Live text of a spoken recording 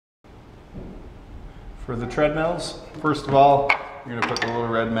For the treadmills, first of all, you're going to put the little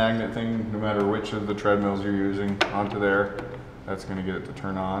red magnet thing, no matter which of the treadmills you're using, onto there. That's going to get it to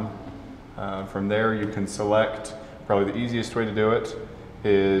turn on. From there you can select, probably the easiest way to do it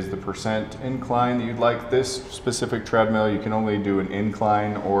is the percent incline that you'd like. This specific treadmill, you can only do an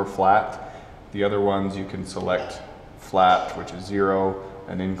incline or flat. The other ones you can select flat, which is 0,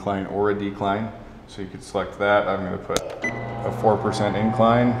 an incline or a decline. So you could select that. I'm going to put a 4%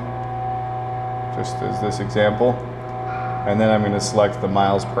 incline, just as this example. And then I'm going to select the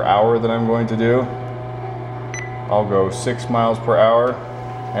miles per hour that I'm going to do. I'll go 6 miles per hour,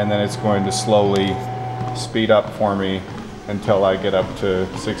 and then it's going to slowly speed up for me until I get up to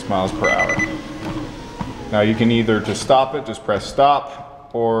 6 miles per hour. Now you can either, to stop it, just press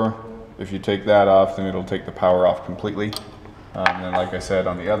stop, or if you take that off, then it'll take the power off completely. And then, like I said,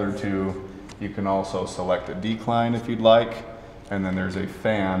 on the other two, you can also select a decline if you'd like, and then there's a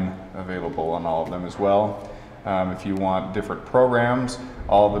fan available on all of them as well. If you want different programs,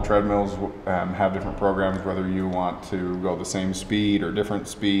 all the treadmills have different programs, whether you want to go the same speed or different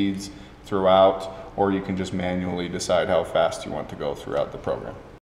speeds throughout, or you can just manually decide how fast you want to go throughout the program.